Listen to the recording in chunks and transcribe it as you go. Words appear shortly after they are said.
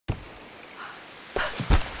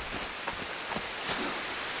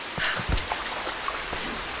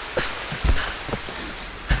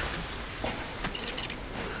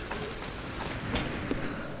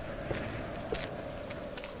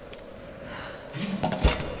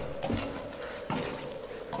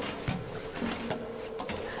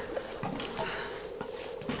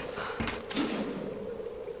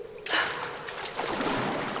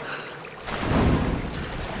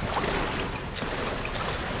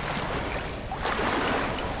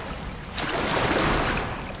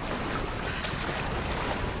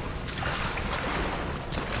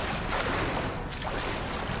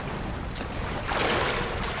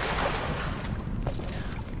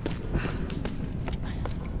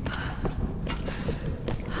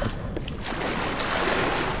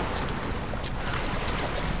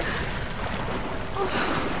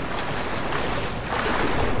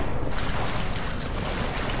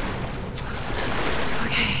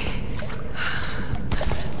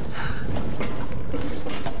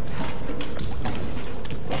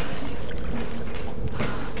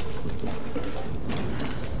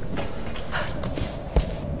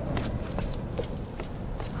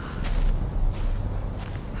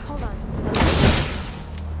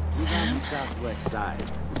southwest side.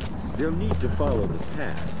 They'll need to follow the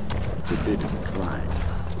path. It's a bit of a climb.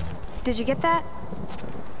 Did you get that?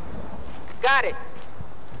 Got it.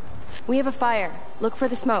 We have a fire. Look for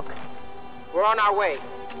the smoke. We're on our way.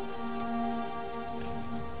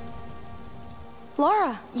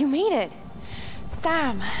 Lara, you made it.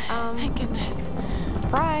 Sam, thank goodness.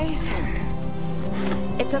 Surprise.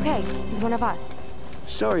 It's okay. He's one of us.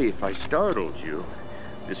 Sorry if I startled you.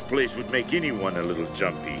 This place would make anyone a little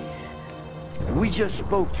jumpy. We just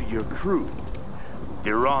spoke to your crew.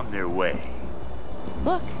 They're on their way.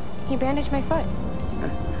 Look, he bandaged my foot.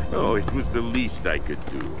 Oh, it was the least I could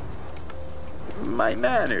do. My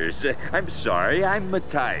manners. I'm sorry, I'm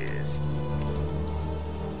Matthias.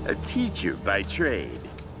 A teacher by trade.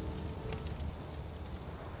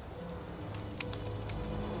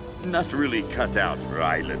 Not really cut out for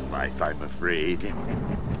island life, I'm afraid.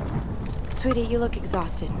 Sweetie, you look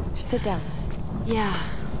exhausted. Just sit down. Yeah.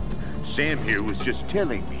 Sam here was just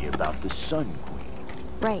telling me about the Sun Queen.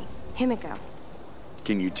 Right, Himiko.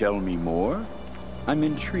 Can you tell me more? I'm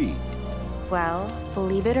intrigued. Well,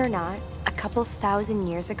 believe it or not, a couple thousand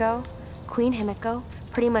years ago, Queen Himiko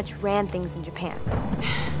pretty much ran things in Japan.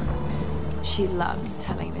 She loves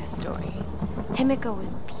telling this story. Himiko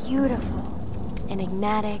was beautiful,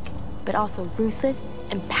 enigmatic, but also ruthless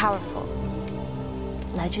and powerful.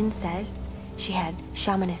 Legend says she had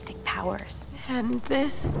shamanistic powers. And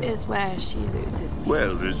this is where she loses me.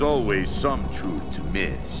 Well, there's always some truth to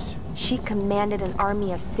myths. She commanded an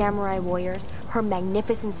army of samurai warriors, her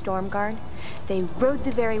magnificent storm guard. They rode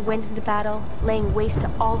the very winds into battle, laying waste to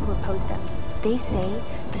all who opposed them. They say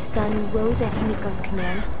the sun rose at Himiko's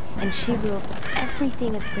command, and she ruled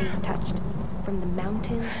everything its rays touched, from the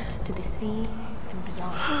mountains to the sea and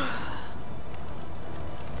beyond.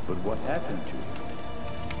 But what happened to her?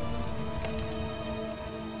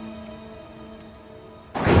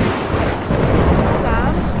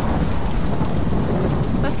 Sam?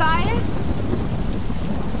 Matthias?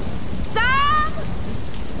 Sam!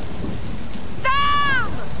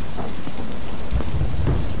 Sam!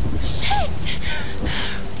 Shit!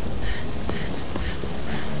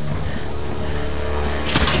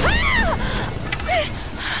 No!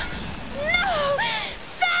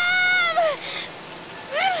 Sam!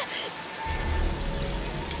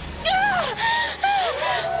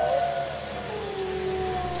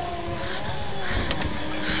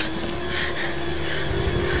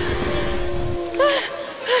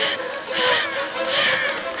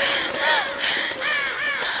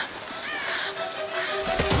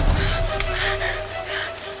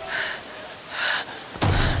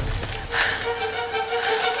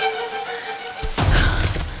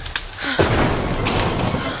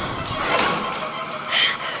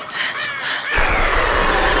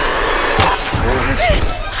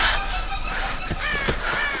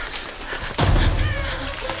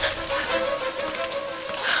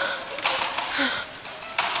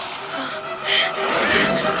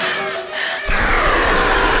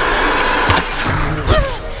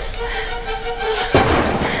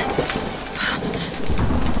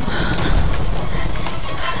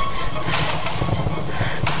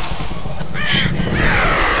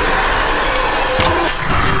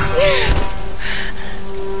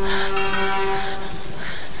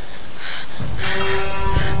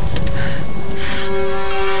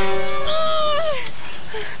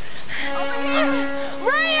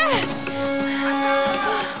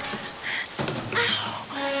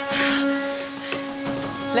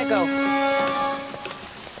 Let go.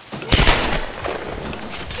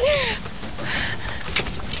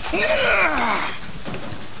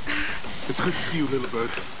 It's good to see you, little bird.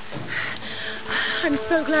 I'm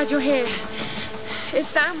so glad you're here. Is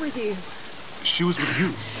Sam with you? She was with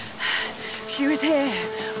you. She was here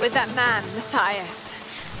with that man, Matthias.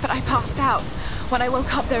 But I passed out. When I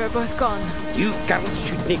woke up, they were both gone. You girls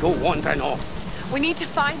should me go wandering off. We need to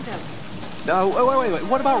find them. No, wait.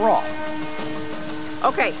 What about Raw?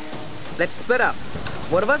 Okay, let's split up.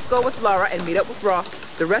 One of us go with Lara and meet up with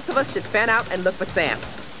Roth. The rest of us should fan out and look for Sam.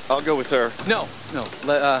 I'll go with her. No.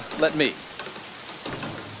 Let me.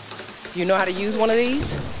 You know how to use one of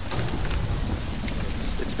these?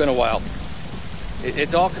 It's been a while.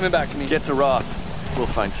 It's all coming back to me. Get to Roth. We'll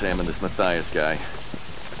find Sam and this Matthias guy.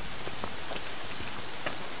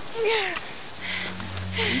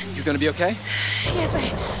 You gonna be okay? Yes, I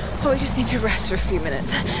probably just need to rest for a few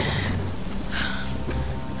minutes.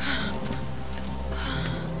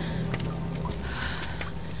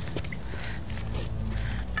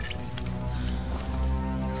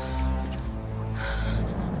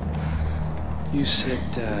 You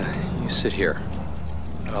sit here.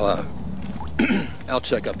 I'll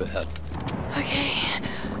check up ahead. Okay.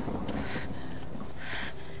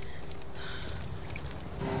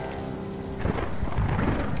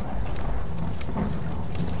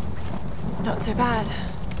 Not so bad.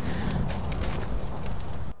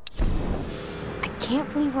 I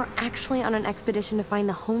can't believe we're actually on an expedition to find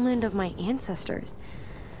the homeland of my ancestors.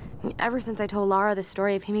 Ever since I told Lara the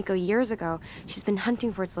story of Himiko years ago, she's been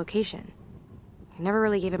hunting for its location. I never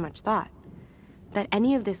really gave it much thought. That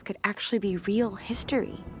any of this could actually be real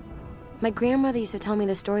history. My grandmother used to tell me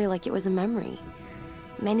the story like it was a memory.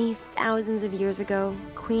 Many thousands of years ago,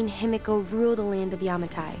 Queen Himiko ruled the land of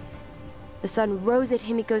Yamatai. The sun rose at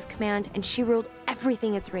Himiko's command, and she ruled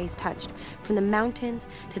everything its rays touched, from the mountains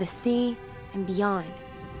to the sea and beyond.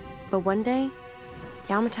 But one day,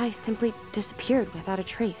 Yamatai simply disappeared without a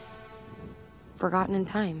trace. Forgotten in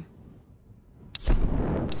time.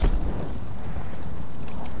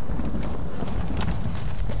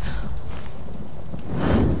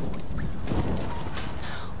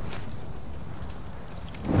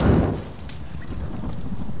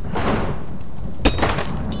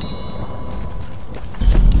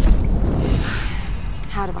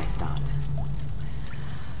 How do I start?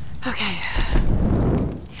 Okay.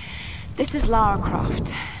 This is Lara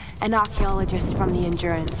Croft, an archaeologist from the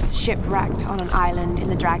Endurance, shipwrecked on an island in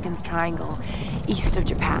the Dragon's Triangle, east of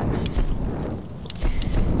Japan.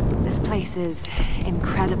 This place is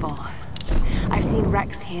incredible. I've seen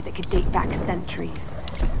wrecks here that could date back centuries.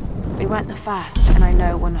 We weren't the first, and I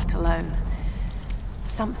know we're not alone.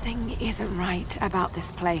 Something isn't right about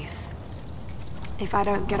this place. If I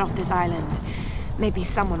don't get off this island, maybe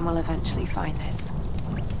someone will eventually find this.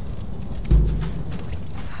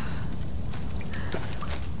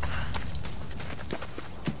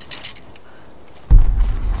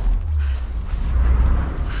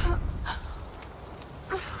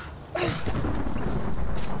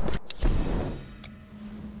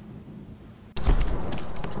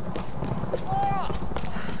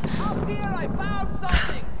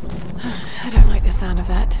 I don't like the sound of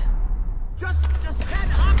that. Just head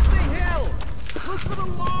up the hill! Look for the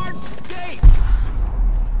large gate!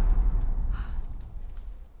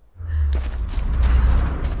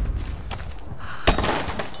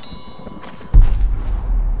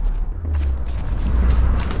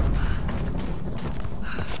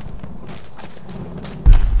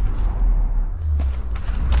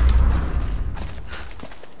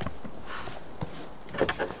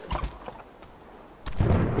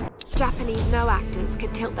 Japanese no-actors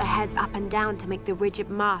could tilt their heads up and down to make the rigid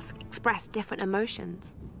mask express different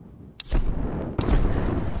emotions.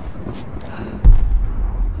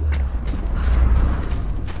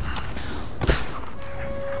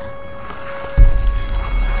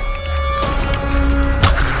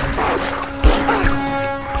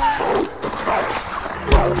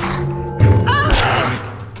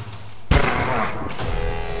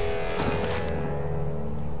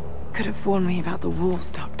 Could have warned me about the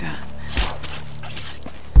wolves, Doctor.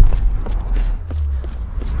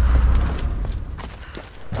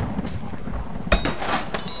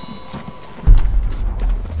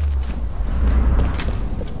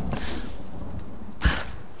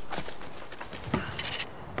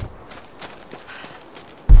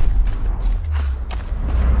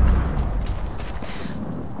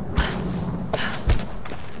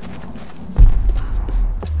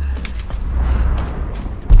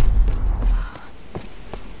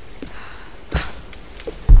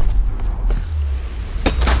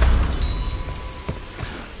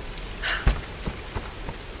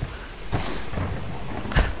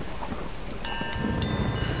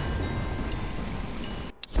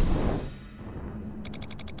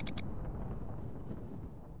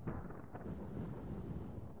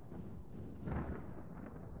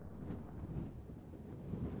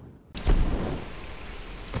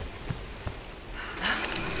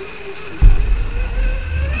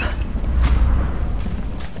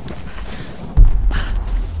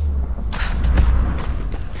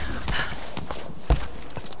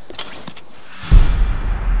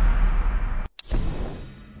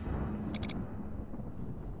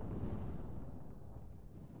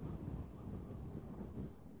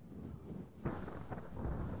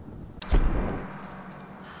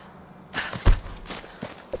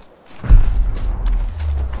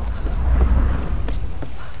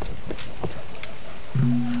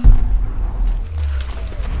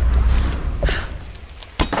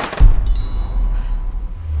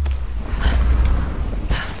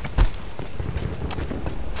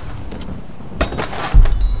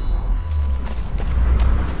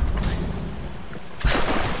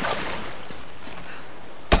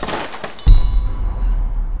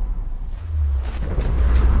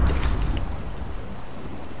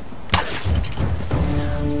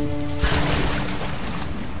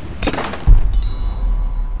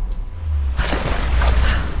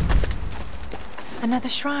 Another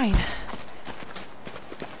shrine.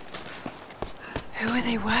 Who are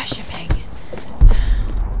they worshipping?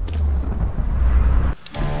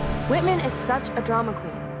 Whitman is such a drama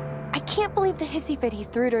queen. I can't believe the hissy fit he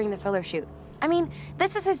threw during the filler shoot. I mean,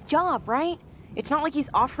 this is his job, right? It's not like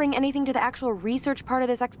he's offering anything to the actual research part of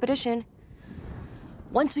this expedition.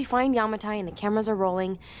 Once we find Yamatai and the cameras are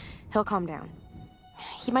rolling, he'll calm down.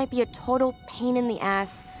 He might be a total pain in the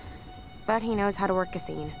ass, but he knows how to work a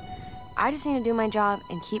scene. I just need to do my job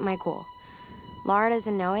and keep my cool. Lara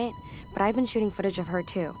doesn't know it, but I've been shooting footage of her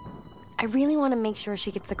too. I really want to make sure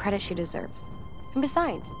she gets the credit she deserves. And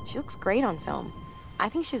besides, she looks great on film. I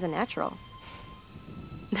think she's a natural.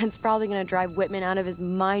 That's probably gonna drive Whitman out of his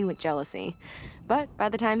mind with jealousy. But by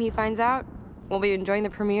the time he finds out, we'll be enjoying the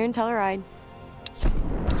premiere in Telluride.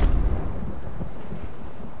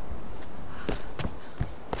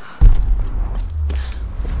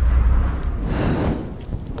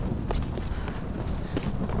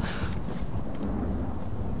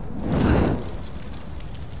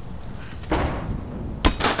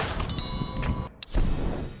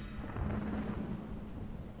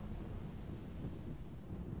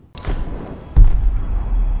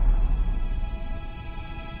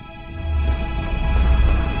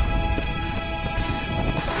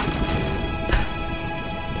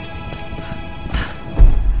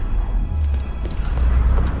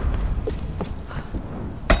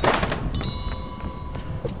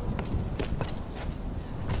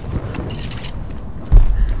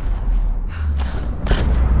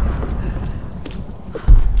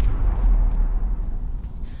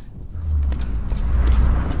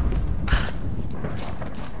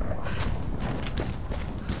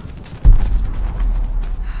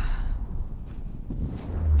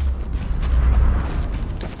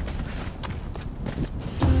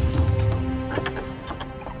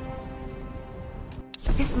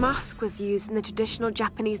 This mask was used in the traditional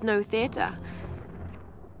Japanese no theater.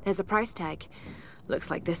 There's a price tag.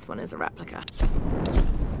 Looks like this one is a replica.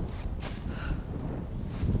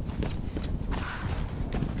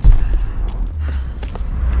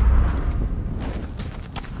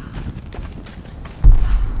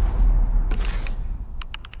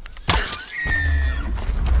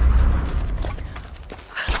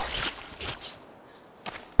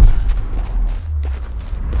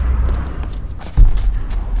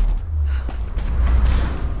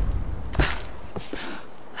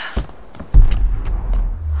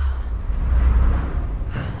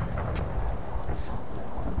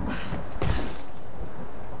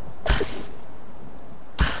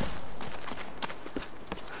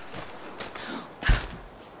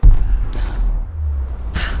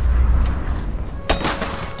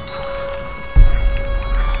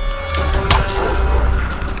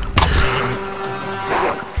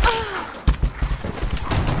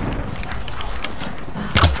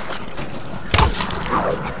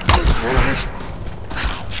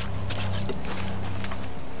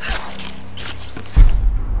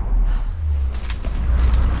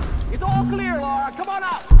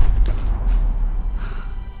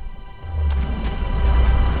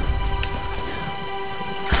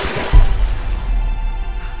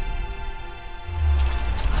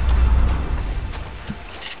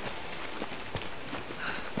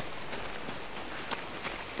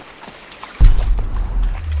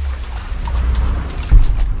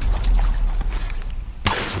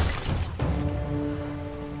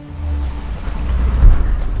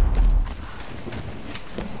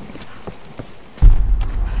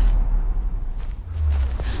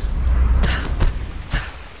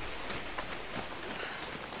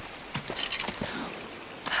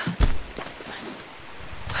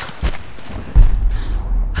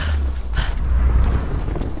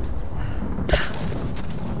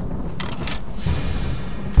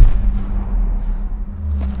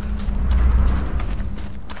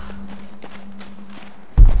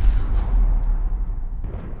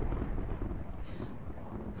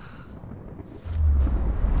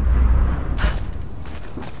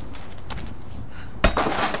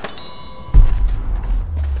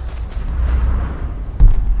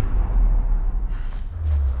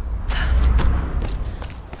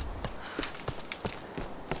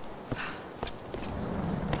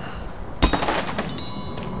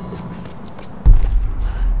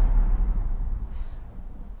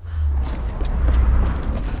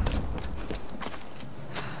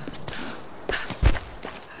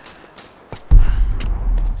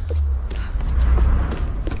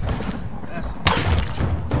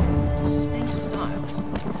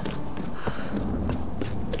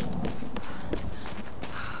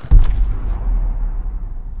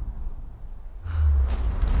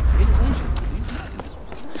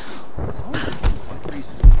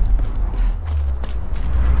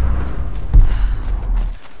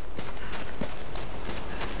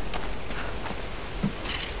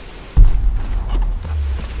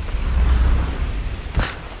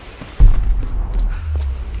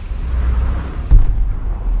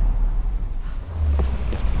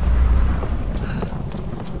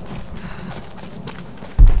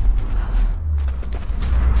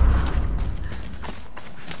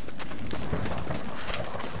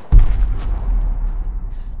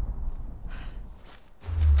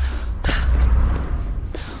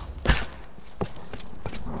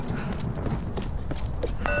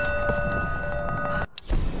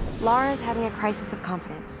 Lara's having a crisis of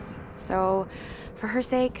confidence. So, for her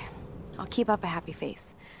sake, I'll keep up a happy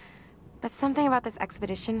face. But something about this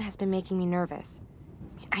expedition has been making me nervous.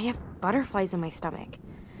 I have butterflies in my stomach.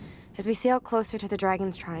 As we sail closer to the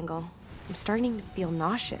Dragon's Triangle, I'm starting to feel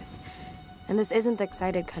nauseous. And this isn't the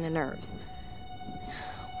excited kind of nerves.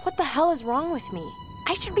 What the hell is wrong with me?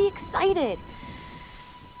 I should be excited.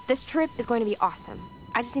 This trip is going to be awesome.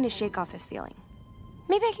 I just need to shake off this feeling.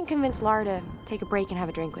 Maybe I can convince Lara to take a break and have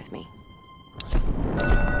a drink with me.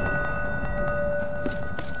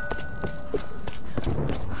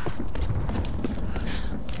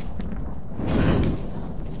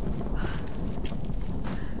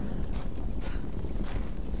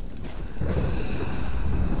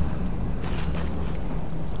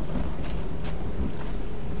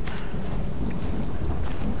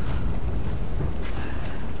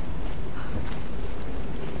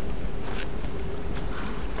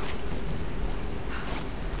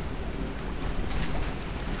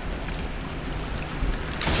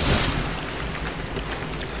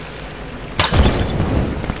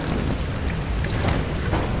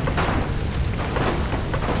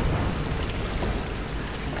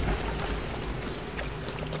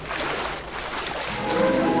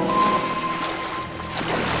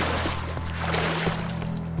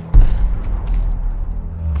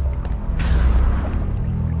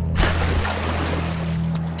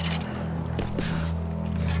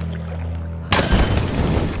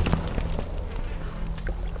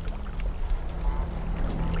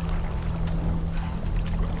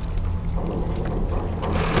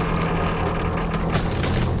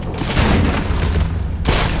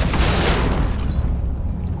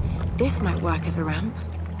 This might work as a ramp.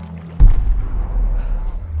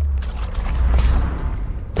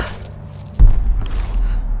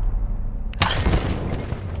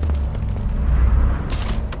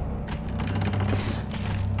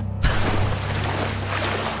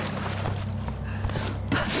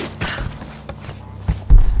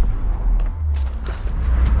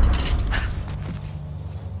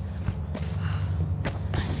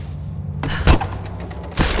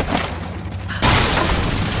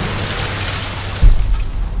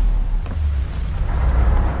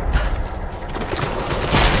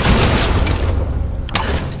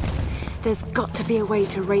 There's got to be a way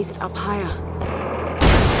to raise it up higher.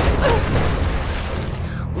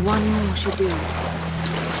 One more should do it.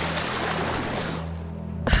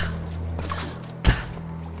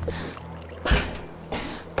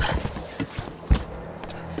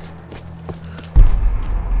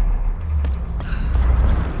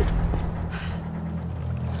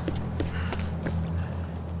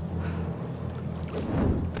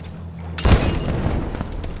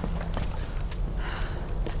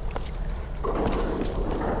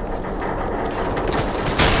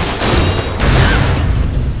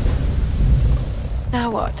 Now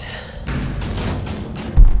what?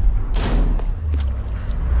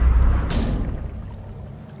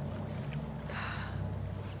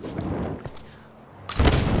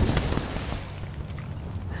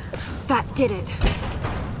 That did it.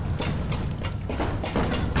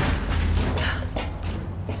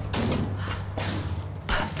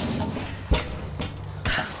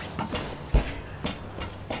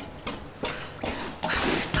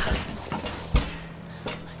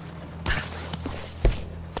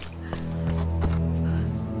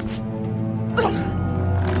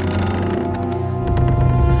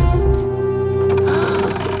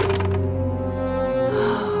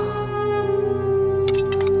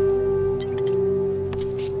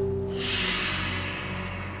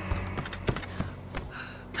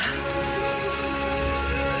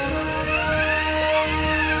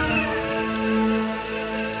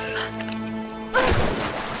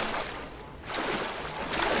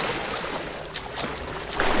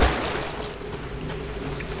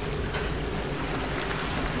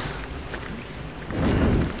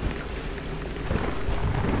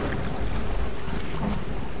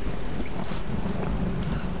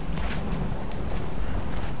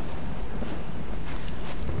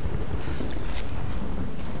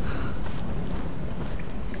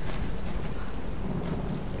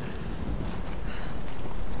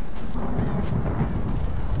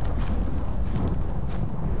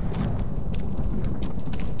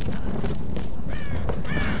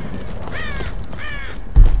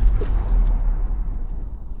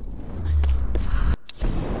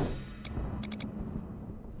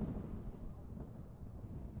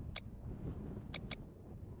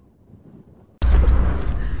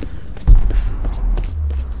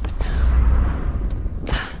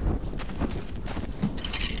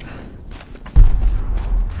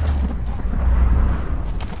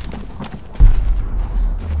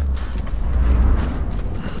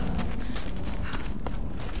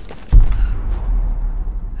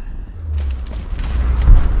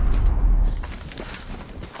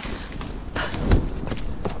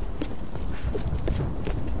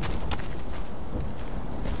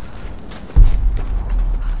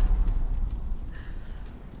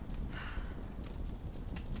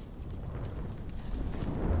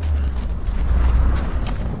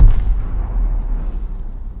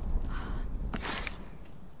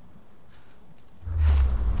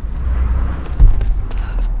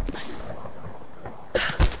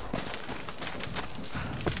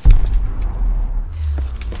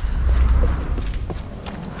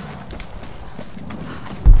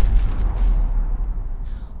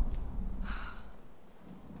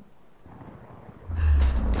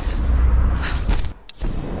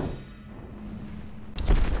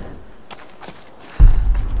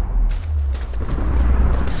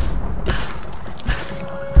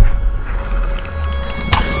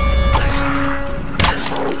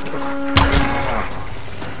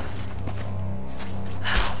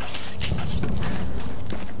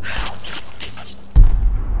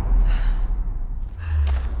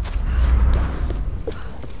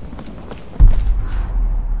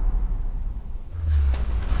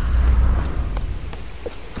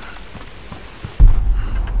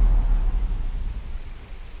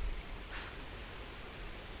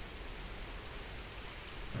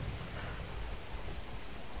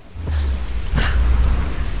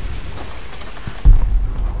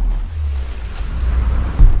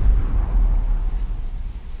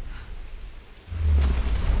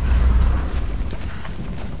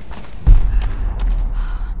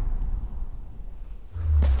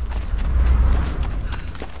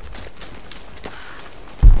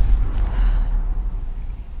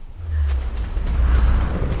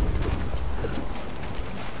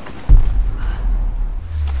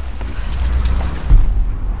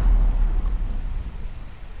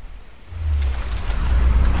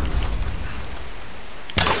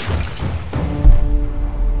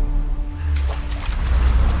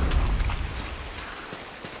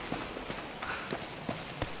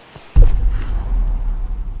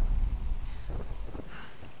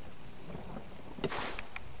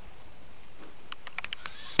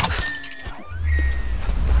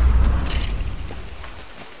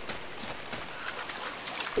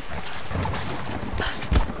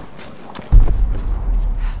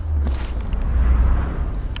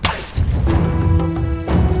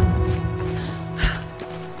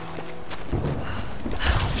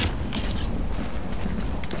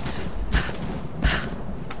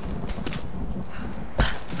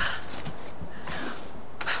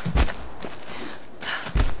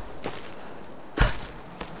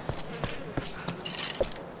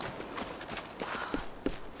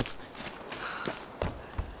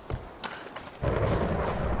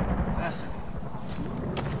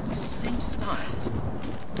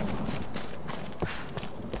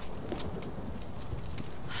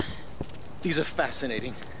 These are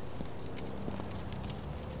fascinating.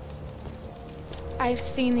 I've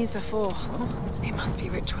seen these before. They must be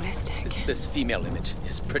ritualistic. This female image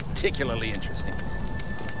is particularly interesting.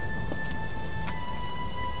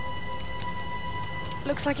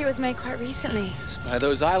 Looks like it was made quite recently. It's by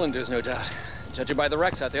those islanders, no doubt. Judging by the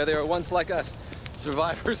wrecks out there, they were once like us.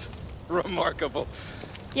 Survivors. Remarkable.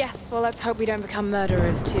 Yes, well, let's hope we don't become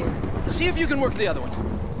murderers, too. See if you can work the other one.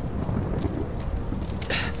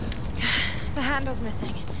 The handle's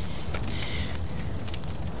missing.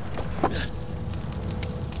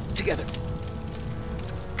 Together.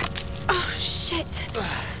 Oh, shit.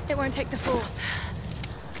 It won't take the force.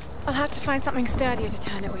 I'll have to find something sturdier to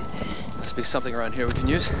turn it with. Must be something around here we can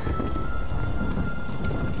use.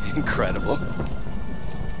 Incredible.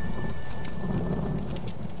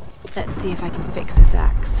 Let's see if I can fix this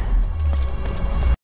axe.